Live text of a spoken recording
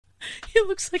It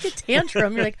looks like a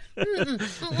tantrum. You're like,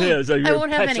 Yeah, so you're I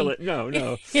won't have any. petulant.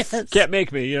 No. Yes. Can't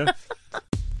make me, yeah.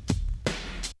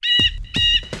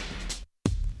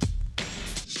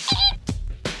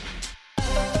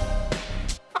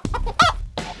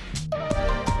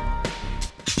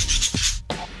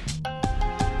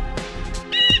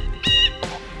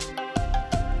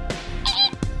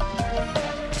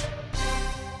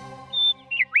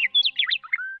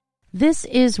 This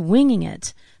is Winging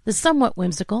It, the somewhat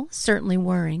whimsical, certainly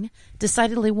whirring,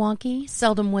 decidedly wonky,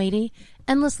 seldom weighty,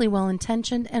 endlessly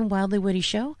well-intentioned, and wildly witty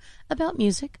show about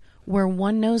music where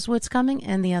one knows what's coming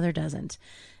and the other doesn't.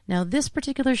 Now, this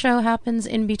particular show happens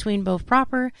in between both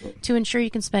proper to ensure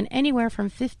you can spend anywhere from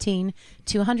 15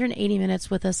 to 180 minutes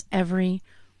with us every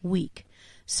week.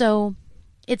 So,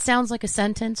 it sounds like a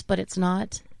sentence, but it's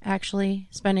not. Actually,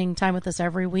 spending time with us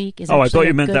every week is I thought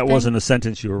you meant that thing. wasn't a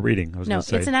sentence you were reading. I was No, gonna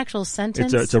say. it's an actual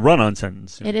sentence. It's a run-on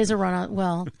sentence. It is a run-on.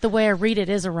 Well, the way I read it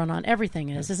is a run-on. Everything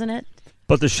is, isn't it?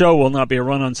 But the show will not be a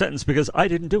run-on sentence because I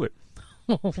didn't do it.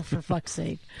 Oh, for fuck's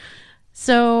sake.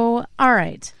 So, all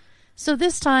right. So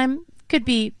this time could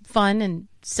be fun and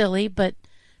silly, but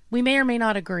we may or may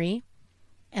not agree.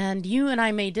 And you and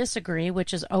I may disagree,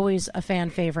 which is always a fan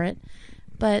favorite.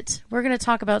 But we're going to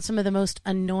talk about some of the most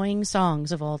annoying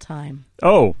songs of all time.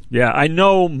 Oh, yeah. I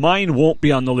know mine won't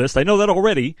be on the list. I know that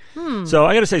already. So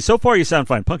I got to say, so far you sound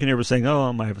fine. Punkeneer was saying,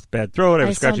 I have a bad throat. I have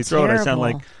a scratchy throat. I sound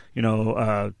like,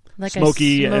 Like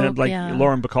Smokey and like yeah.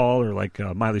 Lauren Bacall or like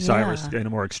Miley Cyrus in a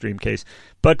more extreme case.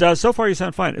 But so far you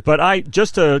sound fine. But I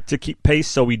just to keep pace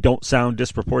so we don't sound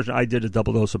disproportionate, I did a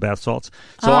double dose of bath salts.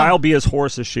 So I'll be as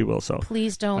hoarse as she will. So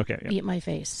please don't eat my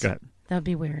face. Go ahead. That would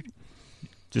be weird.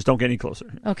 Just don't get any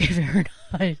closer. Okay, fair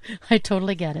enough. I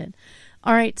totally get it.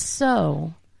 All right,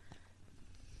 so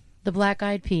the Black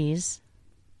Eyed Peas,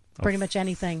 pretty much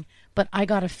anything, but I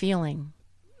Got a Feeling.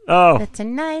 Oh. That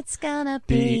tonight's gonna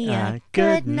be a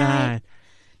good night.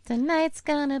 Tonight's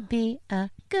gonna be a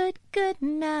good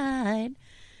night.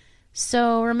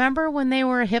 So remember when they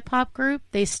were a hip-hop group?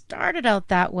 They started out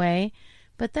that way,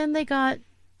 but then they got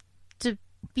to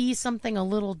be something a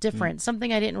little different,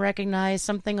 something I didn't recognize,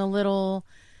 something a little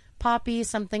poppy,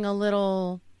 something a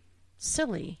little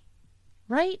silly,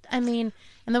 right? I mean,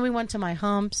 and then we went to My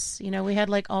Humps. We had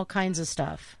like all kinds of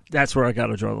stuff. That's where I got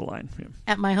to draw the line. Yeah.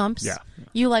 At My Humps? Yeah.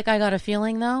 You like I Got a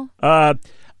Feeling, though?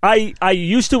 I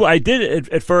used to. I did it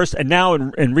at first, and now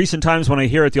in recent times when I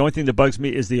hear it, the only thing that bugs me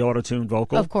is the auto-tune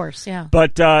vocal. Of course, yeah.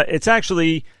 But it's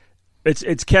actually,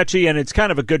 it's catchy, and it's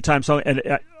kind of a good time song,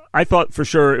 and I thought for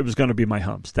sure it was going to be My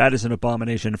Humps. That is an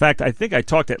abomination. In fact, I think I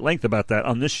talked at length about that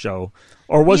on this show.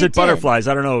 Or was it Butterflies?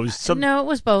 I don't know. It was no, it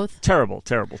was both. Terrible.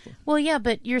 Well, yeah,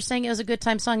 but you're saying it was a good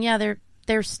time song. Yeah,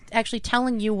 they're actually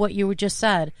telling you what you just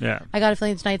said. Yeah. I Got a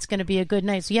Feeling tonight's going to be a good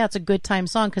night. So, yeah, it's a good time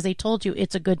song because they told you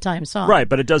it's a good time song. Right,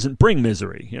 but it doesn't bring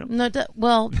misery. No,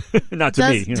 well. Not to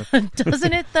me.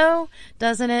 Doesn't it, though?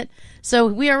 Doesn't it? So,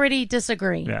 we already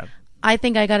disagree. Yeah. I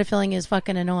think I Got a Feeling is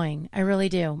fucking annoying. I really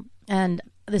do. And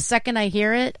the second I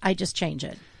hear it, I just change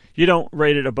it. You don't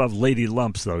rate it above Lady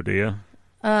Lumps, though, do you?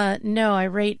 No, I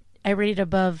rate it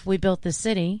above We Built This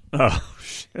City. Oh,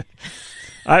 shit.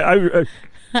 I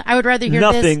would rather hear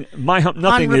nothing. This nothing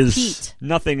on is repeat.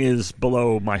 Nothing is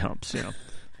below My Humps.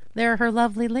 They're her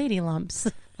lovely lady lumps.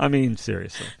 I mean,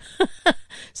 seriously.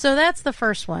 So that's the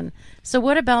first one. So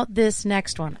what about this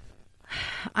next one?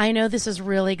 I know this is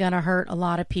really going to hurt a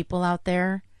lot of people out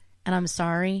there, and I'm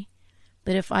sorry,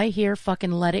 but if I hear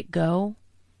fucking Let It Go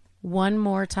one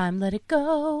more time, let it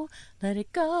go, blah,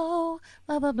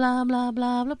 blah, blah, blah,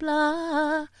 blah, blah,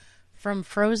 blah, from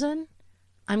Frozen,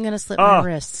 I'm going to slip my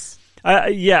wrists.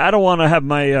 I don't want to have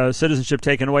my citizenship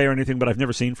taken away or anything, but I've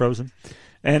never seen Frozen.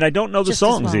 And I don't know the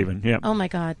songs even. Yeah. Oh, my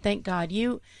God. Thank God.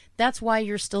 That's why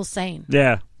you're still sane.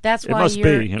 Yeah. That's why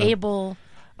you're able.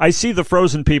 I see the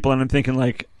Frozen people, and I'm thinking,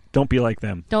 like, don't be like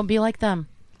them. Don't be like them.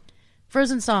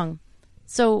 Frozen song.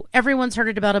 So everyone's heard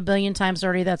it about 1 billion times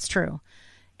already. That's true.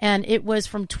 And it was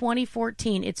from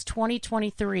 2014. It's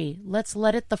 2023. Let's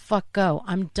let it the fuck go.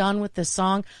 I'm done with this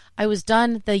song. I was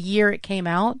done the year it came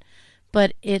out,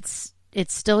 but it's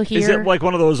still here. Is it like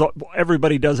one of those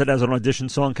everybody does it as an audition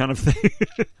song kind of thing?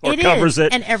 Or covers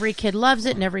it? And every kid loves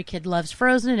it, and every kid loves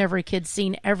Frozen, and every kid's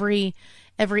seen every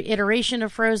iteration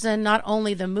of Frozen, not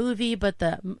only the movie, but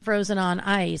the Frozen on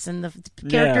Ice, and the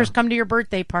characters come to your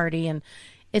birthday party, and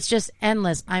it's just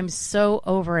endless. I'm so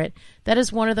over it. That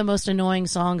is one of the most annoying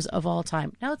songs of all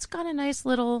time. Now, it's got a nice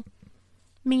little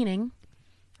meaning,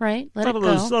 right? Let it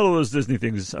go. Some of those Disney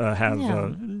things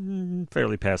have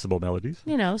fairly passable melodies.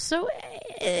 So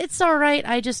it's all right.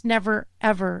 I just never,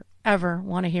 ever, ever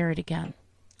want to hear it again.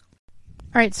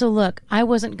 All right, so look, I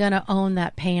wasn't going to own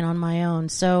that pain on my own,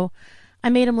 so I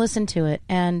made him listen to it,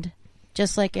 and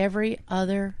just like every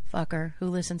other fucker who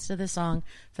listens to this song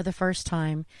for the first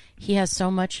time, he has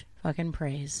so much fucking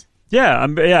praise. Yeah,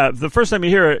 the first time you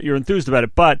hear it, you're enthused about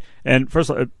it. And first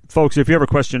of all, folks, if you ever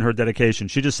question her dedication,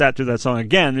 she just sat through that song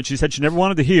again that she said she never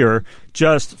wanted to hear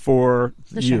just for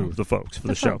the folks, for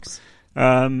the show.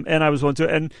 And I was one too.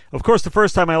 And, of course, the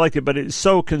first time I liked it, but it's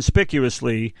so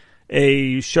conspicuously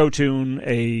a show tune,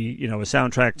 a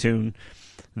soundtrack tune,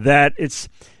 that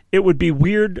it would be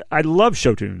weird. I love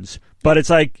show tunes. But it's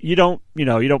like you don't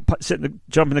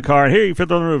jump in the car and, hey, you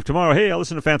Fiddler on the Roof tomorrow. Hey, I'll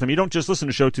listen to Phantom. You don't just listen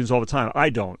to show tunes all the time. I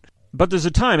don't. But there's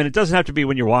a time, and it doesn't have to be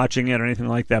when you're watching it or anything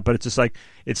like that, but it's just like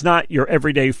it's not your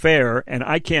everyday fare, and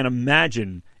I can't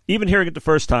imagine, even hearing it the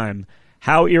first time,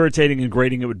 how irritating and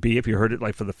grating it would be if you heard it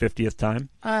like for the 50th time.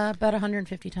 About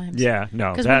 150 times. Yeah,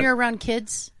 no. Because when you're around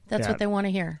kids, that's what they want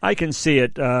to hear. I can see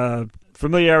it.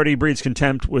 Familiarity breeds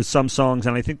contempt with some songs,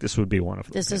 and I think this would be one of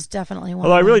them. This is definitely one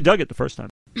Although of them. I really dug it the first time.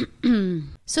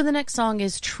 So the next song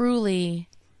is truly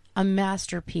a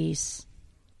masterpiece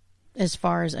as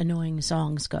far as annoying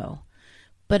songs go.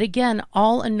 But again,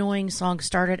 all annoying songs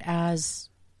started as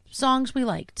songs we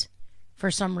liked for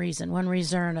some reason, one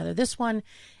reason or another. This one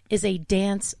is a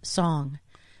dance song,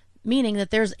 meaning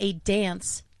that there's a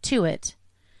dance to it.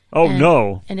 Oh,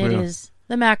 no. And it is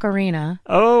the Macarena.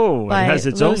 Oh, it has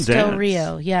its own Los dance. Del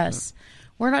Rio, yes.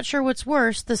 We're not sure what's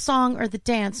worse, the song or the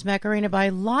dance, Macarena by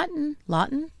Latin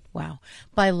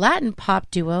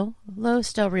pop duo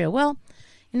Los Del Rio. Well,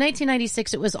 in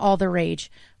 1996, it was all the rage.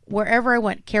 Wherever I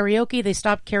went, karaoke, they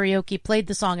stopped karaoke, played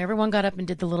the song. Everyone got up and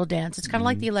did the little dance. It's kind of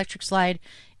like the Electric Slide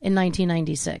in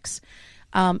 1996.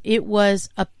 It was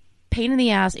a pain in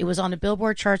the ass. It was on the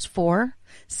Billboard charts for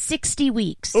 60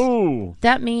 weeks. Ooh.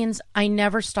 That means I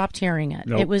never stopped hearing it.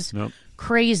 Nope, It was nope.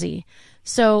 crazy.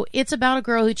 So it's about a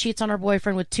girl who cheats on her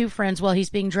boyfriend with two friends while he's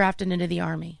being drafted into the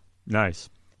army. Nice.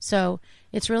 So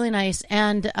it's really nice.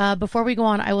 And before we go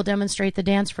on, I will demonstrate the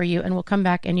dance for you, and we'll come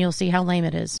back and you'll see how lame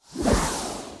it is.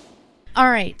 All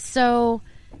right. So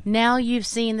now you've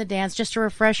seen the dance. Just to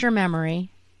refresh your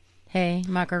memory. Hey,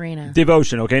 Macarena.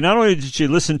 Devotion. Okay. Not only did she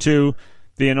listen to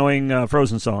the annoying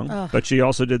Frozen song, but she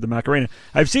also did the Macarena.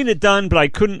 I've seen it done, but I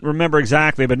couldn't remember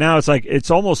exactly. But now it's like, it's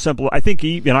almost simple. I think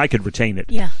even I could retain it.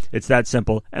 Yeah. It's that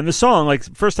simple. And the song, like,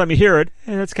 first time you hear it,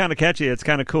 it's kind of catchy. It's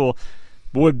kind of cool.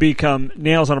 Would become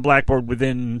nails on a blackboard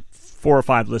within 4 or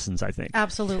 5 listens, I think.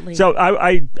 Absolutely. So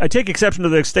I take exception to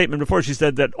the statement before. She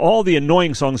said that all the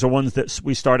annoying songs are ones that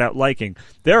we start out liking.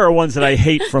 There are ones that I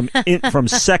hate from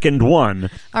second one. All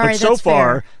but right, so that's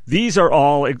far, fair. these are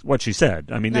all what she said.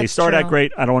 I mean, they That's start true. out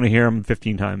great. I don't want to hear them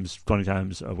 15 times, 20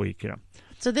 times a week,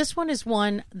 So this one is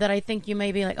one that I think you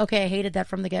may be like, okay, I hated that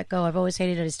from the get-go. I've always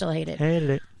hated it. I still hate it. Hated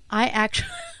it. I actually...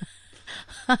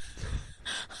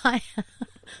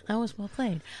 That was well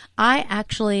played. I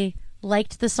actually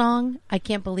liked the song. I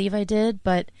can't believe I did,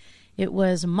 but it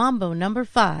was Mambo No.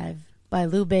 5 by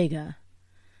Lou Bega.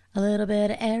 A little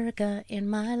bit of Erica in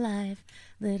my life.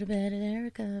 A little bit of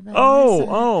Erica by my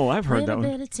side. I've heard that one.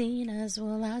 Little bit of Tina's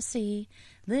will I see.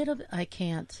 Little bit... I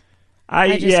can't.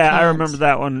 I just can't. remember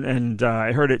that one, and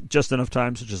I heard it just enough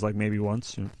times, just like maybe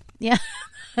once. Yeah.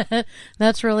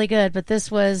 That's really good, but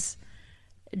this was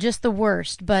just the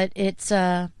worst. But it's...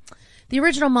 The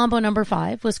original Mambo No.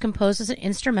 5 was composed as an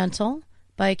instrumental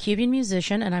by a Cuban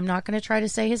musician, and I'm not going to try to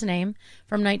say his name,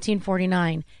 from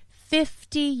 1949.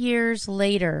 50 years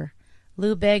later,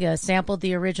 Lou Bega sampled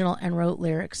the original and wrote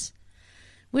lyrics,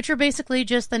 which are basically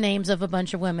just the names of a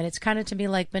bunch of women. It's kind of to me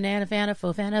like Banana Fana,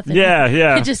 Fofana.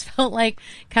 Yeah. It just felt like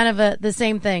kind of the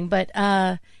same thing. But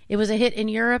it was a hit in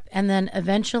Europe and then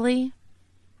eventually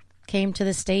came to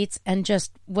the States and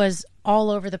just was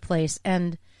all over the place.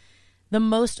 And the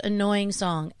most annoying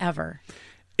song ever.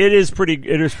 It is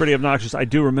pretty obnoxious. I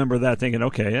do remember that thinking,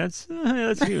 okay, that's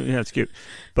cute. Yeah, it's cute.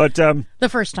 But the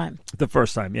first time,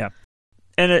 yeah.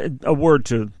 And a word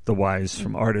to the wise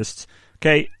from artists.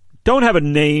 Okay, don't have a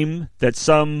name that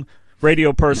some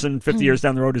radio person 50 years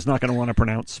down the road is not going to want to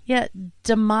pronounce. Yeah,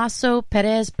 Damaso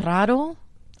Perez Prado.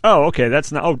 Oh, okay.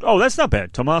 That's not. Oh, that's not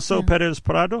bad. Tomaso Perez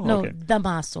Prado. No, okay.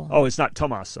 Damaso. Oh, it's not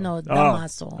Tomaso. No,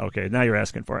 Damaso. Oh, okay, now you're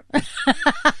asking for it.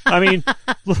 I mean,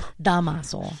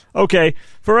 Damaso. Okay,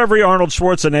 for every Arnold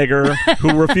Schwarzenegger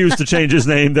who refused to change his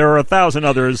name, there are 1,000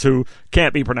 others who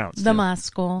can't be pronounced.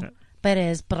 Damaso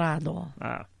Perez Prado.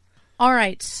 All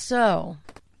right, so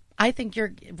I think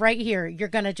you're right here.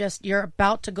 You're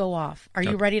about to go off. Are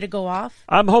you ready to go off?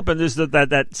 I'm hoping there's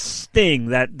that sting,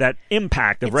 that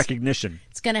impact of recognition.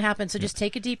 It's going to happen. So just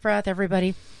take a deep breath,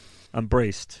 everybody. I'm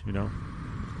braced,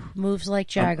 Moves Like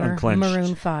Jagger, I'm clenched.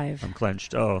 Maroon 5. I'm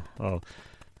clenched. Oh.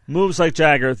 Moves Like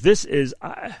Jagger. This is...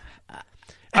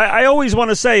 I always want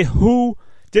to say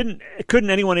couldn't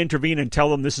anyone intervene and tell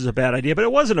them this is a bad idea? But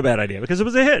it wasn't a bad idea because it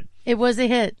was a hit. It was a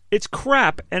hit. It's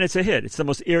crap and it's a hit. It's the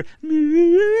most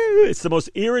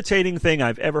irritating thing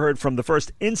I've ever heard from the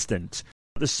first instant.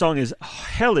 This song is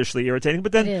hellishly irritating,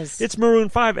 but then it's Maroon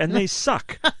 5 and they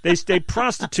suck. They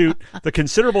prostitute the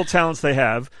considerable talents they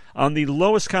have on the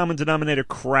lowest common denominator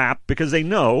crap because they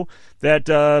know that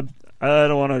I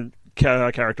don't want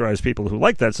to characterize people who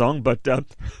like that song, but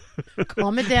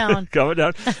calm it down. Calm it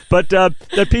down. But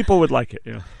that people would like it.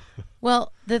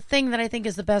 Well, the thing that I think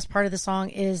is the best part of the song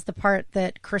is the part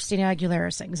that Christina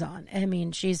Aguilera sings on. I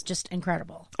mean, she's just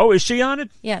incredible. Oh, is she on it?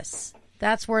 Yes.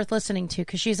 That's worth listening to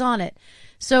because she's on it.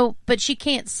 So, but she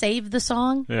can't save the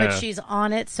song, but she's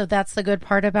on it, so that's the good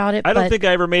part about it. I don't think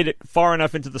I ever made it far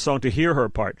enough into the song to hear her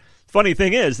part. Funny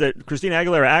thing is that Christina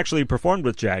Aguilera actually performed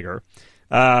with Jagger.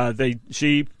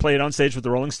 She played on stage with the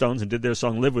Rolling Stones and did their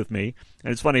song "Live with Me."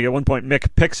 And it's funny, at one point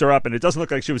Mick picks her up and it doesn't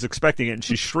look like she was expecting it and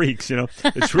she shrieks,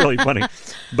 It's really funny.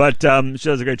 But she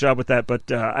does a great job with that.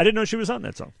 But I didn't know she was on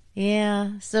that song.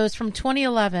 Yeah, so it's from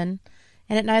 2011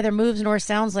 and it neither moves nor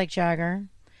sounds like Jagger.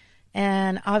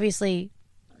 And obviously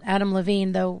Adam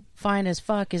Levine, though fine as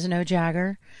fuck, is no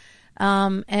Jagger.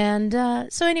 So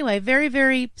anyway, very,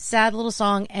 very sad little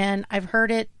song, and I've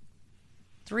heard it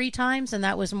 3 times, and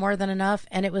that was more than enough,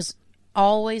 and it was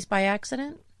always by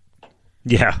accident.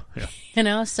 Yeah.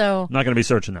 So... I'm not going to be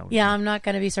searching that one. Yeah, I'm not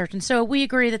going to be searching. So we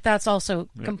agree that that's also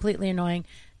completely annoying.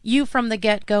 You from the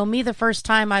get-go, me the first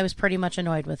time, I was pretty much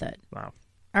annoyed with it. Wow.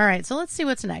 All right, so let's see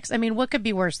what's next. I mean, what could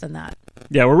be worse than that?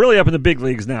 Yeah, we're really up in the big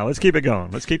leagues now. Let's keep it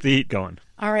going. Let's keep the heat going.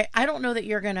 All right, I don't know that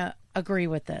you're going to agree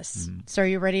with this. So are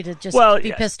you ready to just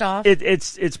be pissed off?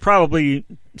 It's probably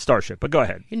Starship, but go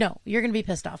ahead. No, you're going to be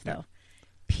pissed off, though.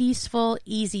 Peaceful,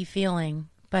 Easy Feeling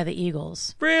by the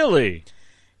Eagles. Really?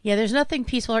 Yeah, there's nothing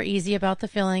peaceful or easy about the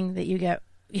feeling that you get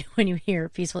when you hear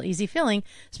Peaceful, Easy Feeling,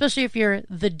 especially if you're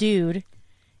the dude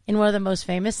in one of the most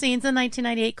famous scenes in the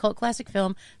 1998 cult classic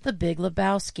film, The Big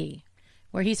Lebowski,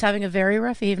 where he's having a very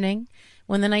rough evening.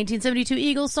 When the 1972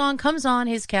 Eagles song comes on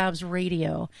his cab's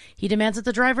radio, he demands that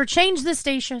the driver change the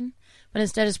station, but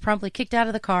instead is promptly kicked out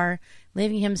of the car,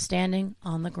 leaving him standing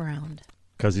on the ground.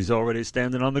 Because he's already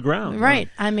standing on the ground. Right.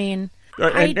 I mean...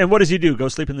 And what does he do? Go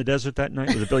sleep in the desert that night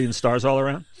with a billion stars all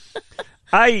around?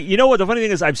 You know what? The funny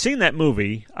thing is, I've seen that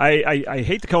movie. I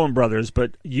hate the Coen brothers,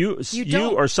 but you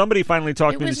or somebody finally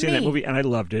talked me into seeing that movie, and I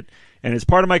loved it. And it's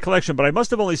part of my collection, but I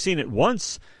must have only seen it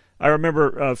once. I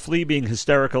remember Flea being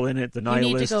hysterical in it, the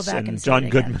Nihilists, and John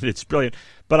Goodman. It's brilliant.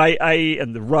 But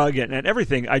and the rug and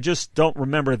everything, I just don't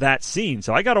remember that scene.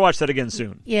 So I got to watch that again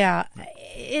soon. Yeah,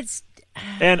 it's...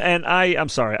 And I'm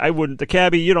sorry, I wouldn't. The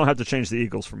cabbie, you don't have to change the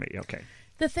Eagles for me. Okay.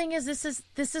 The thing is,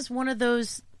 this is one of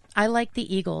those. I like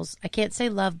the Eagles. I can't say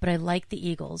love, but I like the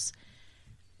Eagles.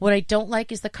 What I don't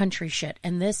like is the country shit,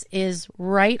 and this is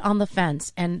right on the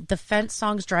fence. And the fence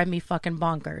songs drive me fucking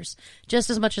bonkers, just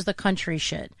as much as the country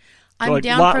shit. I'm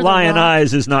down for Lion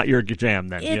Eyes is not your jam,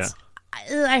 then. Yeah.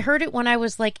 I heard it when I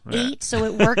was like 8, so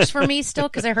it works for me still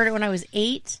because I heard it when I was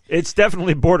 8. It's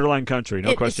definitely borderline country,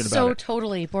 no question about it. It's so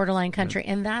totally borderline country,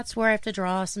 and that's where I have to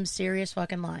draw some serious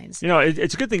fucking lines.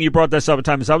 It's a good thing you brought this up at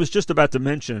time, because I was just about to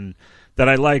mention that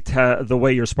I liked the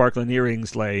way your sparkling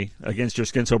earrings lay against your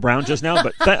skin so brown just now,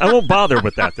 but I won't bother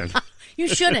with that then. You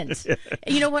shouldn't.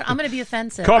 You know what? I'm going to be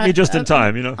offensive. Caught me just in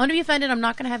time, I'm going to be offended. I'm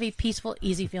not going to have a peaceful,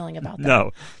 easy feeling about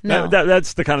that. No.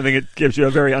 That's the kind of thing that gives you a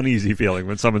very uneasy feeling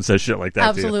when someone says shit like that.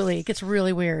 Absolutely. It gets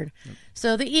really weird.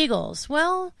 So the Eagles.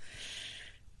 Well,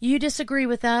 you disagree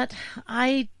with that.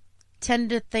 I tend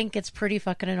to think it's pretty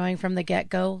fucking annoying from the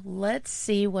get-go. Let's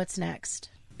see what's next.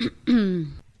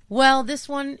 Well, this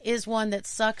one is one that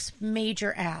sucks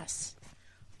major ass.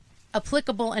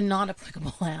 Applicable and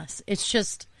non-applicable ass. It's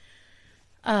just...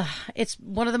 it's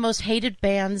one of the most hated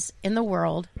bands in the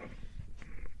world,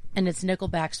 and it's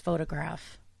Nickelback's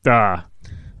Photograph.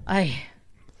 I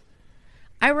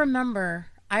remember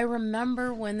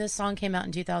when this song came out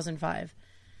in 2005,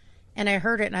 and I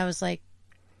heard it, and I was like,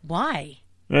 why?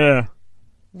 Yeah.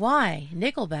 Why?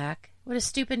 Nickelback? What a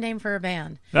stupid name for a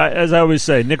band. As I always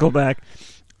say, Nickelback...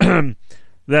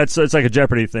 it's like a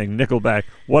Jeopardy thing. Nickelback.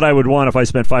 What I would want if I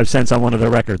spent 5 cents on one of their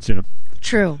records,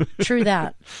 True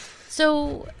that.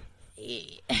 So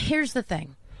here's the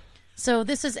thing. So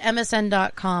this is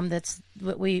MSN.com. That's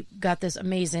what we got this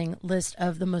amazing list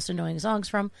of the most annoying songs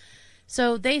from.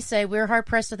 So they say, we're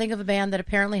hard-pressed to think of a band that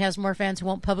apparently has more fans who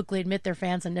won't publicly admit they're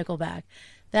fans than Nickelback.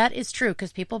 That is true,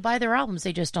 because people buy their albums.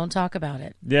 They just don't talk about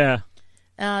it. Yeah.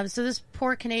 So this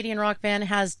poor Canadian rock band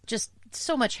has just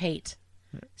so much hate.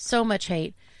 So much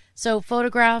hate. So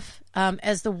Photograph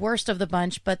as the worst of the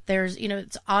bunch, but there's,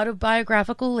 it's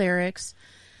autobiographical lyrics.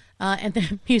 And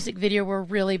the music video were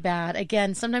really bad.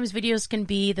 Again, sometimes videos can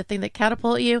be the thing that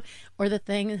catapult you or the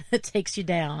thing that takes you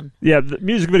down. Yeah, the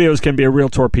music videos can be a real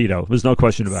torpedo. There's no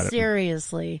question about it.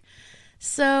 Seriously.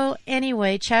 So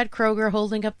anyway, Chad Kroeger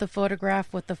holding up the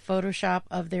photograph with the Photoshop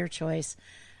of their choice.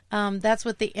 That's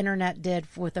what the internet did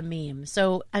with a meme.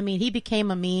 So, I mean, he became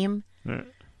a meme. Yeah.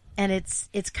 And it's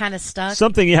kind of stuck.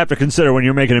 Something you have to consider when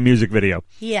you're making a music video.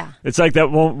 Yeah. It's like that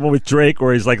one with Drake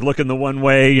where he's like looking the one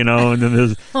way, and then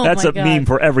there's that's a meme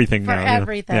for everything now. For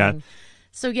everything. Yeah.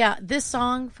 So yeah, this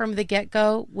song from the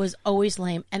get-go was always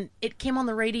lame. And it came on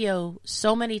the radio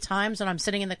so many times when I'm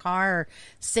sitting in the car or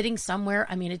sitting somewhere.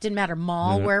 I mean, it didn't matter,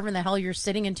 mall, wherever in the hell you're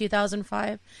sitting in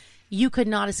 2005. You could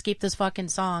not escape this fucking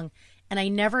song. And I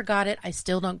never got it. I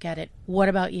still don't get it. What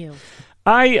about you?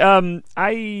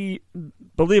 I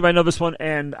believe I know this one,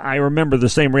 and I remember the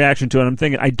same reaction to it. I'm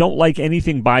thinking I don't like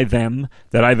anything by them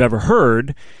that I've ever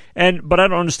heard, but I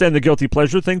don't understand the guilty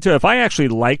pleasure thing too. If I actually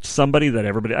liked somebody that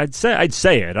everybody, I'd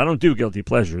say it. I don't do guilty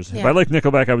pleasures. Yeah. If I liked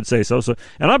Nickelback, I would say so. So,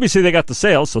 and obviously they got the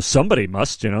sales, so somebody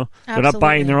must, They're not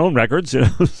buying their own records,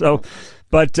 So,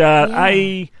 but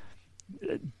the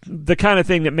kind of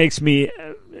thing that makes me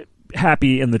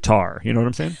happy in the tar. You know what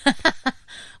I'm saying?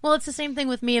 Well, it's the same thing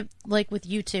with me, like with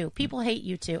U2. People hate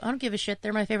U2. I don't give a shit.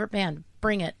 They're my favorite band.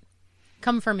 Bring it.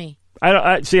 Come for me. I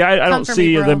don't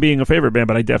see them being a favorite band,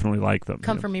 but I definitely like them.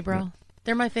 Come for me, bro. Yeah.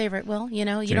 They're my favorite. Well, you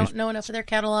don't know enough of their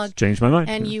catalog. Changed my mind.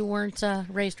 And you weren't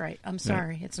raised right. I'm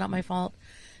sorry. Yeah. It's not my fault.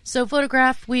 So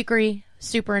Photograph, we agree.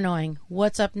 Super annoying.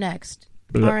 What's up next?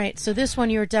 All right. So this one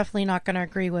you're definitely not going to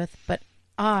agree with, but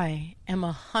I am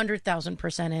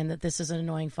 100,000% in that this is an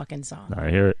annoying fucking song. I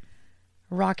hear it.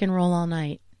 Rock and Roll All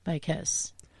Night by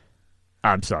Kiss.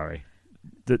 I'm sorry.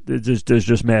 There's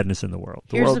just madness in the world.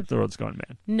 The world's gone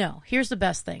mad. No. Here's the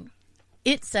best thing.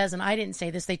 It says, and I didn't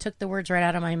say this, they took the words right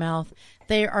out of my mouth.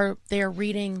 They are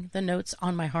reading the notes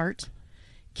on my heart.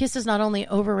 Kiss is not only an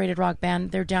overrated rock band,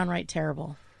 they're downright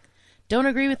terrible. Don't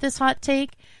agree with this hot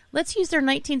take? Let's use their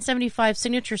 1975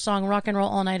 signature song Rock and Roll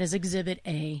All Night as Exhibit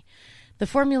A. The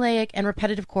formulaic and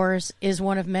repetitive chorus is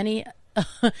one of the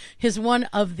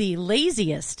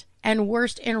laziest and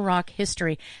worst in rock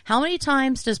history. How many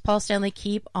times does Paul Stanley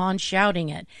keep on shouting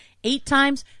it? 8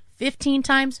 times? 15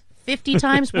 times? 50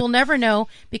 times? We'll never know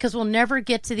because we'll never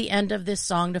get to the end of this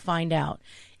song to find out.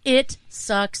 It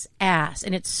sucks ass,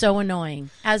 and it's so annoying,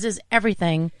 as is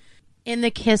everything in the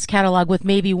Kiss catalog with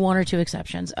maybe 1 or 2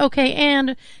 exceptions. Okay,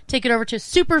 and take it over to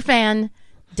superfan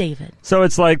David. So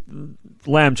it's like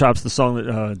Lamb Chops, the song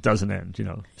that doesn't end,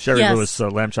 Sherry Lewis,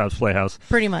 Lamb Chops Playhouse.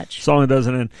 Pretty much. Song that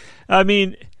doesn't end. I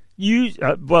mean,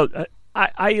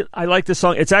 I like this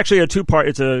song. It's actually a 2-part.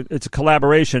 It's a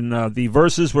collaboration. The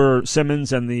verses were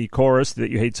Simmons, and the chorus that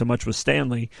you hate so much was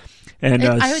Stanley. And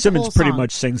Simmons pretty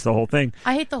much sings the whole thing.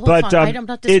 I hate the whole song. I'm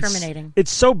not discriminating.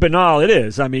 It's so banal. It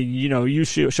is. I mean, you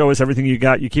show us everything you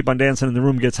got. You keep on dancing, and the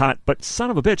room gets hot. But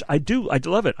son of a bitch, I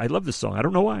love it. I love this song. I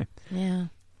don't know why. Yeah.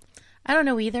 I don't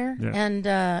know either. Yeah. And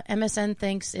MSN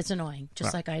thinks it's annoying,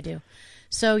 just like I do.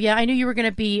 So, yeah, I knew you were going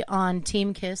to be on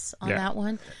Team Kiss on that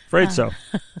one. Afraid so.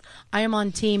 I am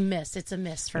on Team Miss. It's a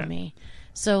miss for me.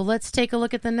 So let's take a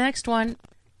look at the next one.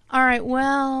 All right,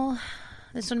 well,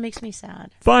 this one makes me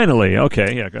sad. Finally.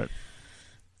 Okay, yeah, good.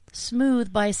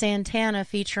 Smooth by Santana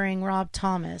featuring Rob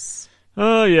Thomas.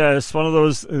 Oh, yes, one of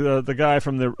those, the guy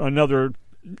from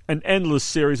an endless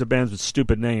series of bands with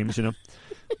stupid names,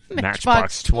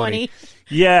 Matchbox 20.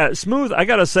 Yeah, Smooth, I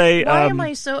got to say. Why am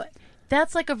I so...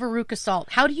 That's like a Veruca Salt.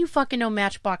 How do you fucking know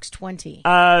Matchbox 20?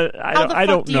 I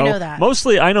don't know. You know that?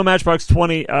 Mostly, I know Matchbox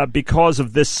 20 because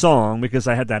of this song, because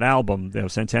I had that album, the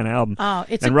Santana album. Oh,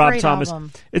 it's and a Rob great Thomas.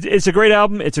 album. It's a great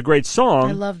album. It's a great song.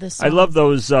 I love this song. I love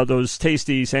those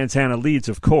tasty Santana leads,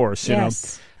 of course.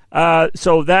 Yes.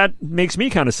 So that makes me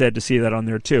kind of sad to see that on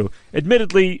there too.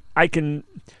 Admittedly,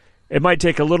 it might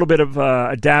take a little bit of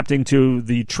adapting to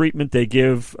the treatment they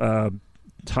give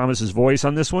Thomas's voice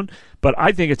on this one, but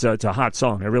I think it's a hot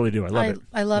song. I really do. I love it.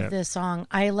 I love this song.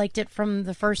 I liked it from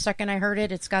the first second I heard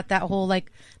it. It's got that whole,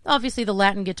 obviously the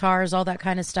Latin guitars, all that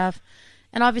kind of stuff.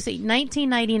 And obviously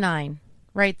 1999,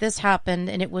 right? This happened,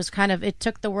 and it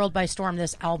took the world by storm,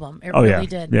 this album. It really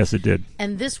did. Yes, it did.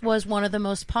 And this was one of the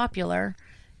most popular.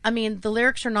 I mean, the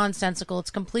lyrics are nonsensical.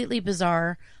 It's completely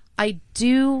bizarre. I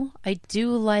do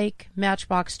like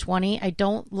Matchbox 20. I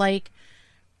don't like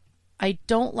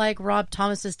Rob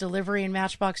Thomas's delivery in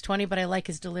Matchbox 20, but I like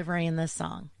his delivery in this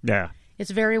song. Yeah. It's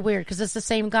very weird because it's the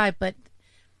same guy, but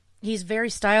he's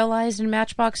very stylized in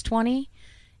Matchbox 20.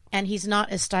 and he's not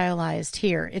as stylized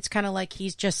here. It's kind of like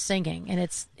he's just singing, and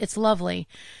it's lovely.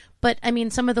 But, I mean,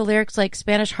 some of the lyrics, like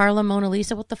Spanish Harlem, Mona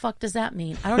Lisa, what the fuck does that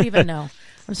mean? I don't even know.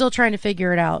 I'm still trying to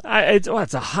figure it out. It's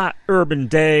a hot urban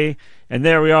day, and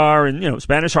there we are in,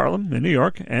 Spanish Harlem in New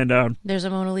York. And there's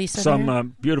a Mona Lisa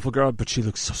some beautiful girl, but she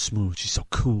looks so smooth. She's so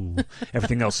cool.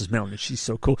 Everything else is melted. She's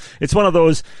so cool. It's one of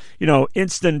those,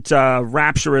 instant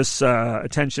rapturous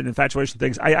attention, infatuation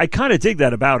things. I kind of dig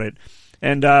that about it.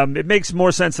 And it makes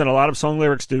more sense than a lot of song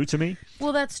lyrics do to me.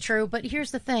 Well, that's true. But here's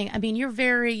the thing. I mean, you're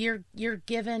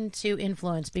given to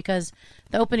influence because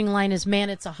the opening line is,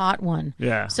 man, it's a hot one.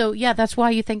 Yeah. So, yeah, that's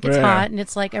why you think it's hot. And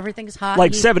it's like everything's hot.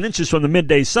 Like 7 inches from the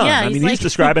midday sun. Yeah, he's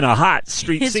describing a hot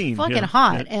street scene. It's fucking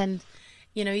hot. Yeah. And,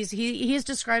 he's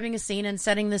describing a scene and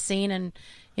setting the scene and,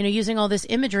 using all this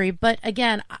imagery. But,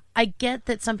 again, I get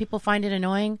that some people find it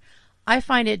annoying. I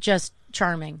find it just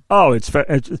charming. Oh, it's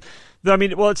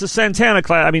a Santana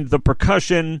class. I mean, the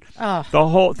percussion, the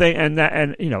whole thing, and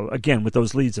again with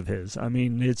those leads of his. I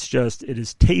mean, it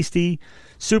is tasty,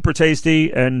 super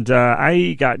tasty, and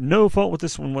I got no fault with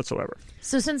this one whatsoever.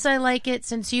 So since I like it,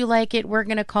 since you like it, we're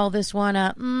gonna call this one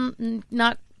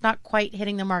not quite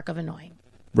hitting the mark of annoying.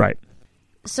 Right.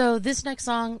 So this next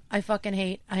song, I fucking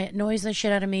hate. It annoys the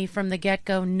shit out of me from the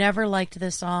get-go. Never liked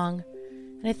this song.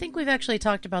 And I think we've actually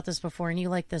talked about this before, and you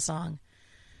like this song.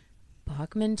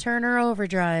 Bachman Turner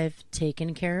Overdrive,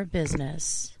 taking care of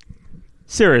business.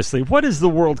 Seriously, what is the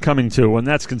world coming to when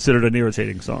that's considered an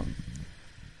irritating song?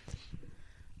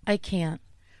 I can't.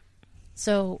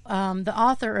 So the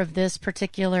author of this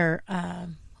particular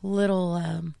little...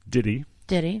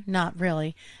 Ditty, not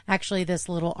really. Actually, this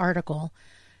little article...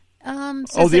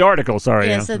 the article, sorry.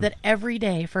 Yeah, said that every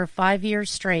day for 5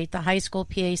 years straight, the high school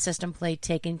PA system played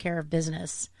Taking Care of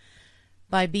Business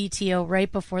by BTO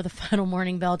right before the final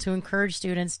morning bell to encourage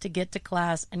students to get to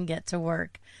class and get to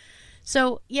work.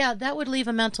 So, yeah, that would leave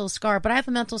a mental scar, but I have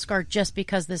a mental scar just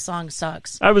because this song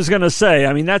sucks. I was going to say,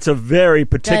 I mean, that's a very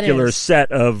particular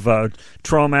set of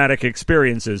traumatic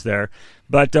experiences there.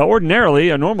 But ordinarily,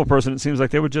 a normal person, it seems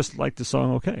like they would just like the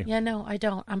song okay. Yeah, no, I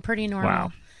don't. I'm pretty normal.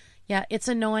 Wow. Yeah, it's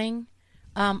annoying.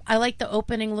 I like the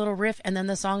opening little riff, and then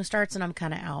the song starts, and I'm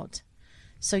kind of out.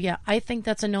 So, yeah, I think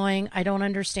that's annoying. I don't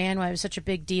understand why it was such a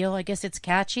big deal. I guess it's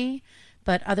catchy,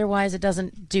 but otherwise it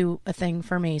doesn't do a thing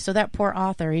for me. So that poor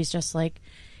author, he's just like,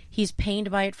 he's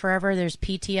pained by it forever. There's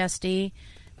PTSD,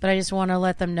 but I just want to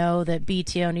let them know that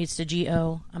BTO needs to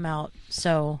GO. I'm out.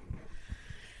 So,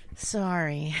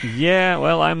 sorry. Yeah,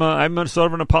 well, I'm a sort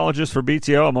of an apologist for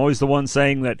BTO. I'm always the one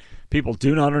saying that people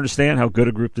do not understand how good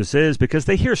a group this is because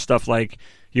they hear stuff like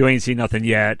You Ain't Seen Nothing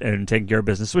Yet and Taking Care of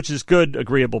Business, which is good,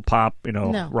 agreeable pop,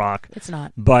 no, rock. It's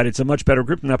not. But it's a much better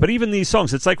group than that. But even these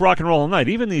songs, it's like Rock and Roll All Night.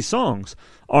 Even these songs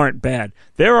aren't bad.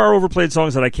 There are overplayed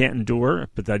songs that I can't endure,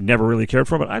 but that I never really cared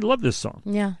for. But I love this song.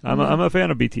 Yeah. I'm a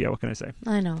fan of BTO. What can I say?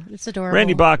 I know. It's adorable.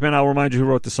 Randy Bachman, I'll remind you, who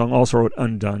wrote the song, also wrote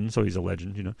Undone, so he's a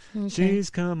legend, Okay. She's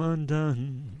come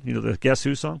undone. The Guess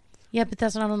Who song? Yeah, but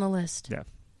that's not on the list. Yeah.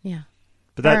 Yeah.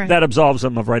 But that absolves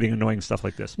him of writing annoying stuff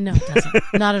like this. No, it doesn't.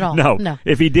 Not at all. No.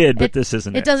 If he did, but this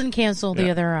isn't it. It doesn't cancel the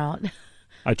other out.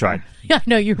 I tried. Yeah,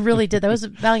 no, you really did. That was a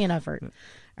valiant effort.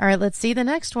 All right, let's see the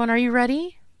next one. Are you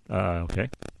ready? Okay.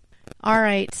 All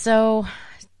right, so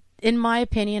in my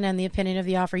opinion and the opinion of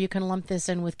the offer, you can lump this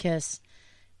in with Kiss.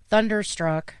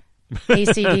 Thunderstruck,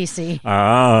 AC/DC.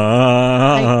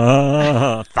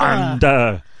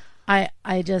 Thunder.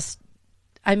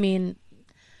 I mean,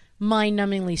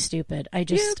 mind-numbingly stupid.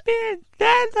 You've been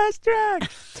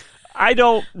thunderstruck. I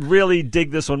don't really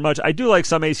dig this one much. I do like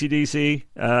some AC/DC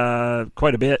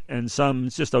quite a bit, and some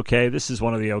it's just okay. This is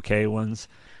one of the okay ones.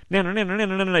 He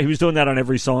was doing that on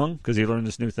every song because he learned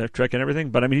this new trick and everything.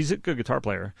 But I mean, he's a good guitar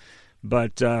player.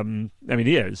 But I mean,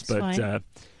 he is. But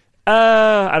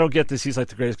I don't get this. He's like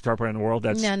the greatest guitar player in the world.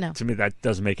 That's no. To me, that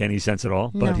doesn't make any sense at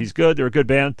all. But he's good. They're a good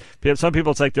band. Some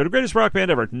people, it's like they're the greatest rock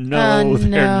band ever. No, they're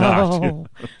not.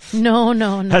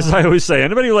 No. As I always say,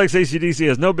 anybody who likes AC/DC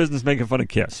has no business making fun of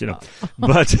Kiss.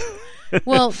 But.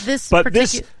 Well,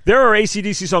 there are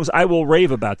AC/DC songs I will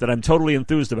rave about that I'm totally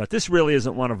enthused about. This really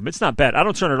isn't one of them. It's not bad. I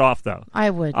don't turn it off though. I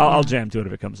would. I'll jam to it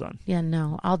if it comes on. Yeah,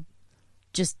 no, I'll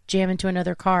just jam into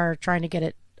another car trying to get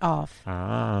it off. All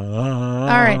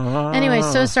right. Anyway,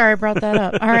 so sorry I brought that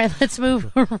up. All right, let's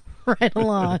move right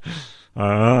along.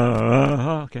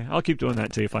 Okay, I'll keep doing that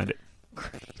until you find it.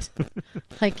 Great.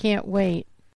 I can't wait.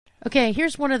 Okay,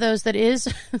 here's one of those that is.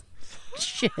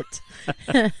 Shit.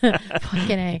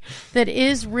 Fucking A. That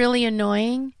is really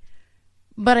annoying,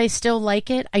 but I still like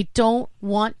it. I don't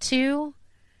want to,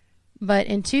 but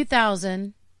in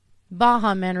 2000,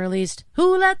 Baha Men released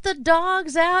Who Let the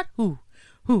Dogs Out? Who?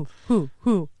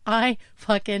 I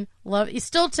fucking love it.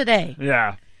 Still today.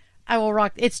 Yeah. I will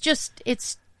rock. It's just,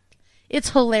 it's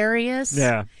hilarious.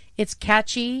 Yeah. It's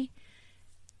catchy.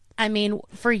 I mean,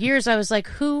 for years I was like,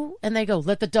 who? And they go,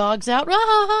 let the dogs out. We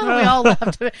all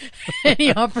laughed at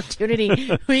any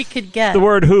opportunity we could get. The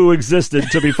word who existed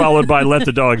to be followed by let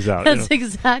the dogs out. That's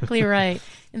exactly right.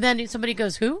 And then somebody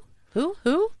goes, who?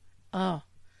 Who? Oh,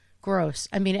 gross.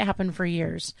 I mean, it happened for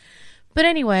years. But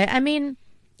anyway, I mean,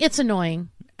 it's annoying.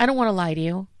 I don't want to lie to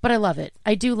you, but I love it.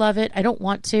 I do love it. I don't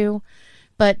want to.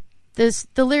 But the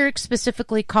lyrics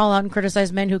specifically call out and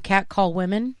criticize men who catcall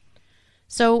women.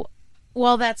 So,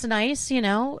 well, that's nice,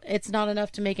 it's not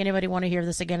enough to make anybody want to hear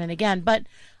this again and again. But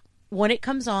when it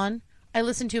comes on, I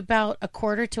listen to about a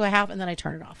quarter to a half, and then I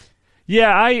turn it off.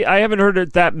 Yeah, I haven't heard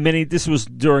it that many. This was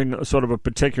during sort of a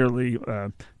particularly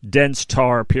dense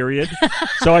tar period.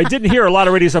 So I didn't hear a lot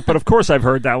of radio stuff, but of course I've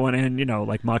heard that one and,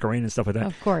 like Macarena and stuff like that.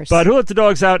 Of course. But Who Let the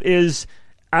Dogs Out is,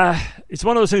 it's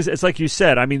one of those things, it's like you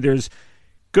said, I mean, there's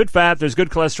good fat, there's good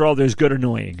cholesterol, there's good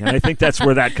annoying. And I think that's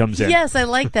where that comes in. Yes, I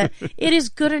like that. It is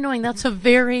good annoying. That's a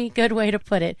very good way to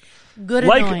put it. Good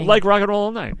annoying. Like Rock and Roll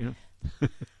All Night.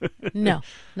 No,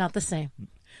 not the same.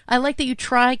 I like that you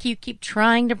keep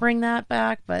trying to bring that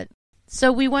back. But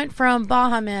so we went from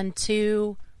Baha Men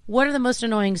to what are the most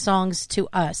annoying songs to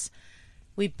us?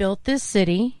 We Built This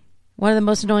City, one of the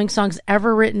most annoying songs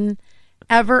ever written,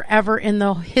 ever in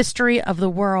the history of the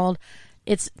world.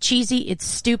 It's cheesy, it's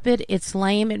stupid, it's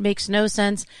lame, it makes no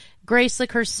sense. Grace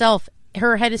Slick herself,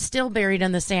 her head is still buried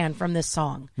in the sand from this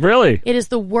song. Really? It is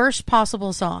the worst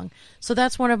possible song. So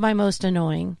that's one of my most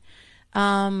annoying.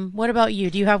 What about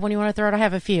you? Do you have one you want to throw out? I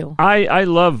have a few. I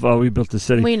love We Built This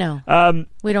City. We know.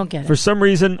 We don't get it. For some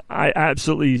reason, I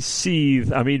absolutely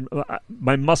seethe. I mean,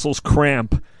 my muscles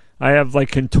cramp. I have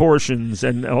like contortions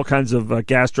and all kinds of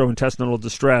gastrointestinal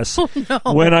distress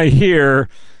when I hear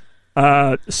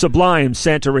Sublime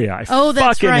Santeria. I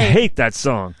fucking hate that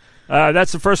song.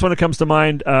 That's the first one that comes to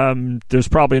mind. There's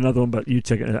probably another one, but you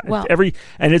take it. Well,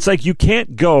 and it's like you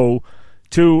can't go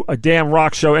to a damn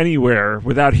rock show anywhere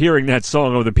without hearing that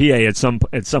song over the PA at some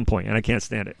point, and I can't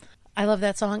stand it. I love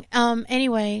that song.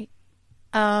 Anyway,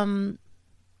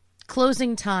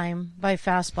 Closing Time by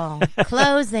Fastball.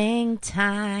 Closing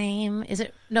Time. Is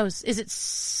it? No, is it?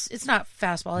 It's not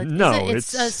Fastball.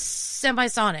 It's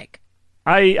Semisonic.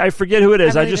 I forget who it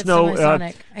is. I just know Weird Al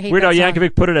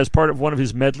Yankovic put it as part of one of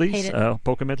his medleys,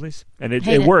 polka medleys, and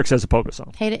it works as a polka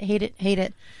song. Hate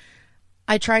it.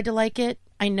 I tried to like it.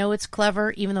 I know it's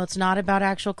clever, even though it's not about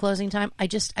actual closing time. I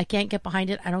can't get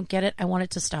behind it. I don't get it. I want it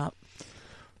to stop.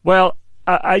 Well,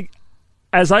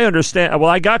 as I understand,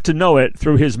 I got to know it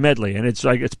through his medley, and it's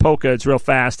like it's polka. It's real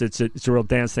fast. It's a real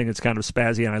dance thing. It's kind of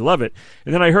spazzy, and I love it.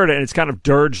 And then I heard it, and it's kind of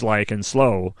dirge-like and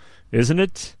slow, isn't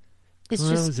it? It's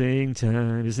closing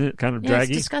time, isn't it? Kind of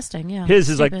draggy. It's disgusting. Yeah.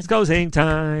 His is like it's closing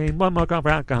time. One more cup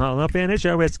of alcohol. I'll finish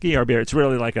your whiskey or beer. It's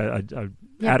really like a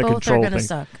out of control thing.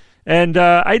 Suck. And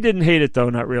I didn't hate it though,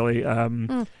 not really.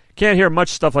 Can't hear much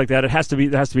stuff like that. It has to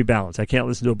be balanced. I can't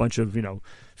listen to a bunch of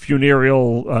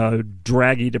funereal,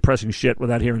 draggy, depressing shit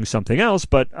without hearing something else.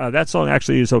 But that song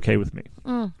actually is okay with me.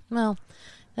 Well,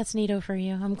 that's neato for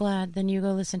you. I'm glad. Then you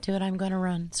go listen to it. I'm going to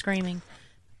run screaming.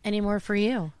 Any more for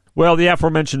you? Well, the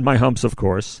aforementioned My Humps, of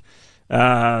course.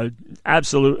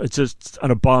 Absolute. It's just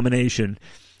an abomination.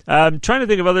 I'm trying to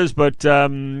think of others, but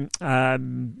I'll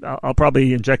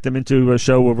probably inject them into a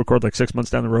show we'll record like 6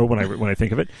 months down the road when I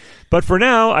think of it. But for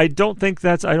now, I can't think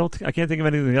of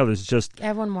anything others. It's just I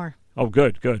have one more. Oh,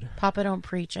 good. Papa Don't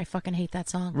Preach. I fucking hate that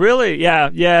song. Really?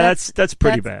 Yeah. That's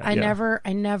pretty bad. I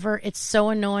never. It's so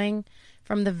annoying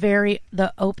from the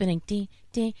opening.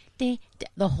 The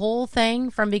whole thing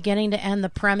from beginning to end. The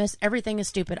premise, everything is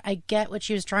stupid. I get what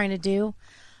she was trying to do.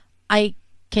 I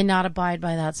cannot abide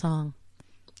by that song.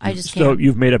 I just can't. So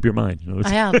you've made up your mind.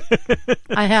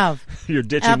 I have. You're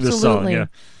ditching the song. Yeah.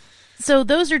 So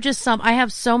those are just some. I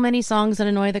have so many songs that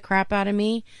annoy the crap out of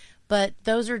me, but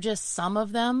those are just some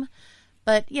of them.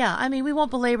 But yeah, I mean, we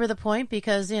won't belabor the point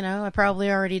because I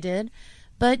probably already did.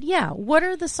 But yeah, what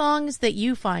are the songs that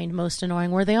you find most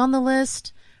annoying? Were they on the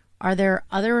list? Are there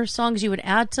other songs you would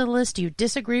add to the list? Do you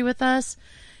disagree with us?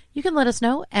 You can let us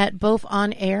know at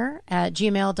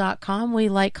bofonair@gmail.com. We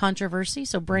like controversy,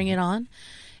 so bring it on.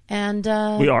 And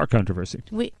we are controversy.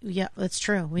 Yeah, that's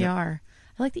true. We are.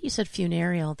 I like that you said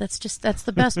funereal. That's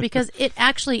the best because it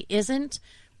actually isn't,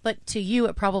 but to you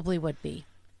it probably would be.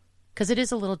 Because it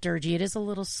is a little dirgy. It is a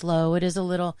little slow. It is a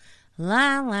little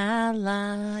la la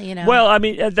la. Well, I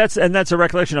mean that's a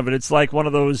recollection of it. It's like one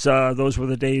of those were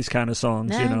the days kind of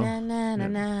songs. Na, na, na, na, na,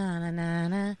 na, na,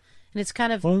 na. And it's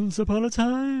kind of once upon a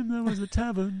time there was a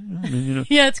tavern. I mean,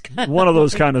 yeah, it's kind one of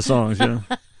those kind of songs.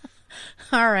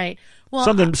 All right. Well,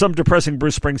 some depressing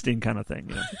Bruce Springsteen kind of thing.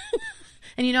 You know?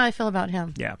 And you know how I feel about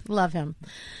him. Yeah. Love him.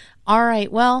 All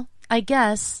right. Well, I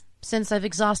guess since I've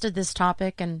exhausted this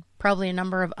topic and probably a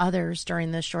number of others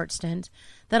during this short stint,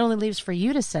 that only leaves for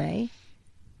you to say,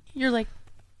 you're like,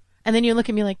 and then you look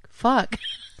at me like, fuck.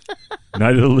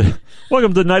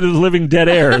 Welcome to Night of the Living Dead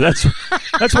Air. That's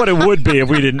what it would be if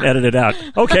we didn't edit it out.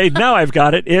 Okay, now I've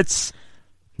got it. It's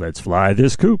Let's Fly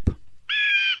This Coop.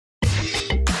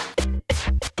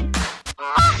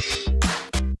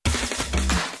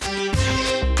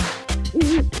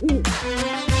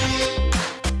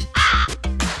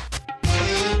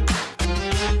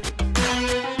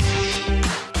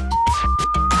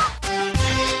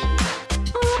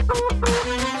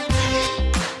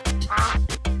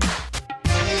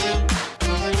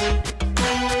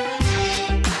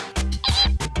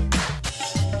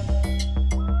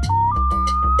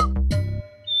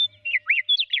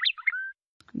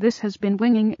 This has been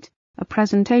Winging It, a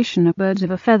presentation of Birds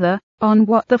of a Feather, on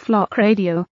What the Flock Radio.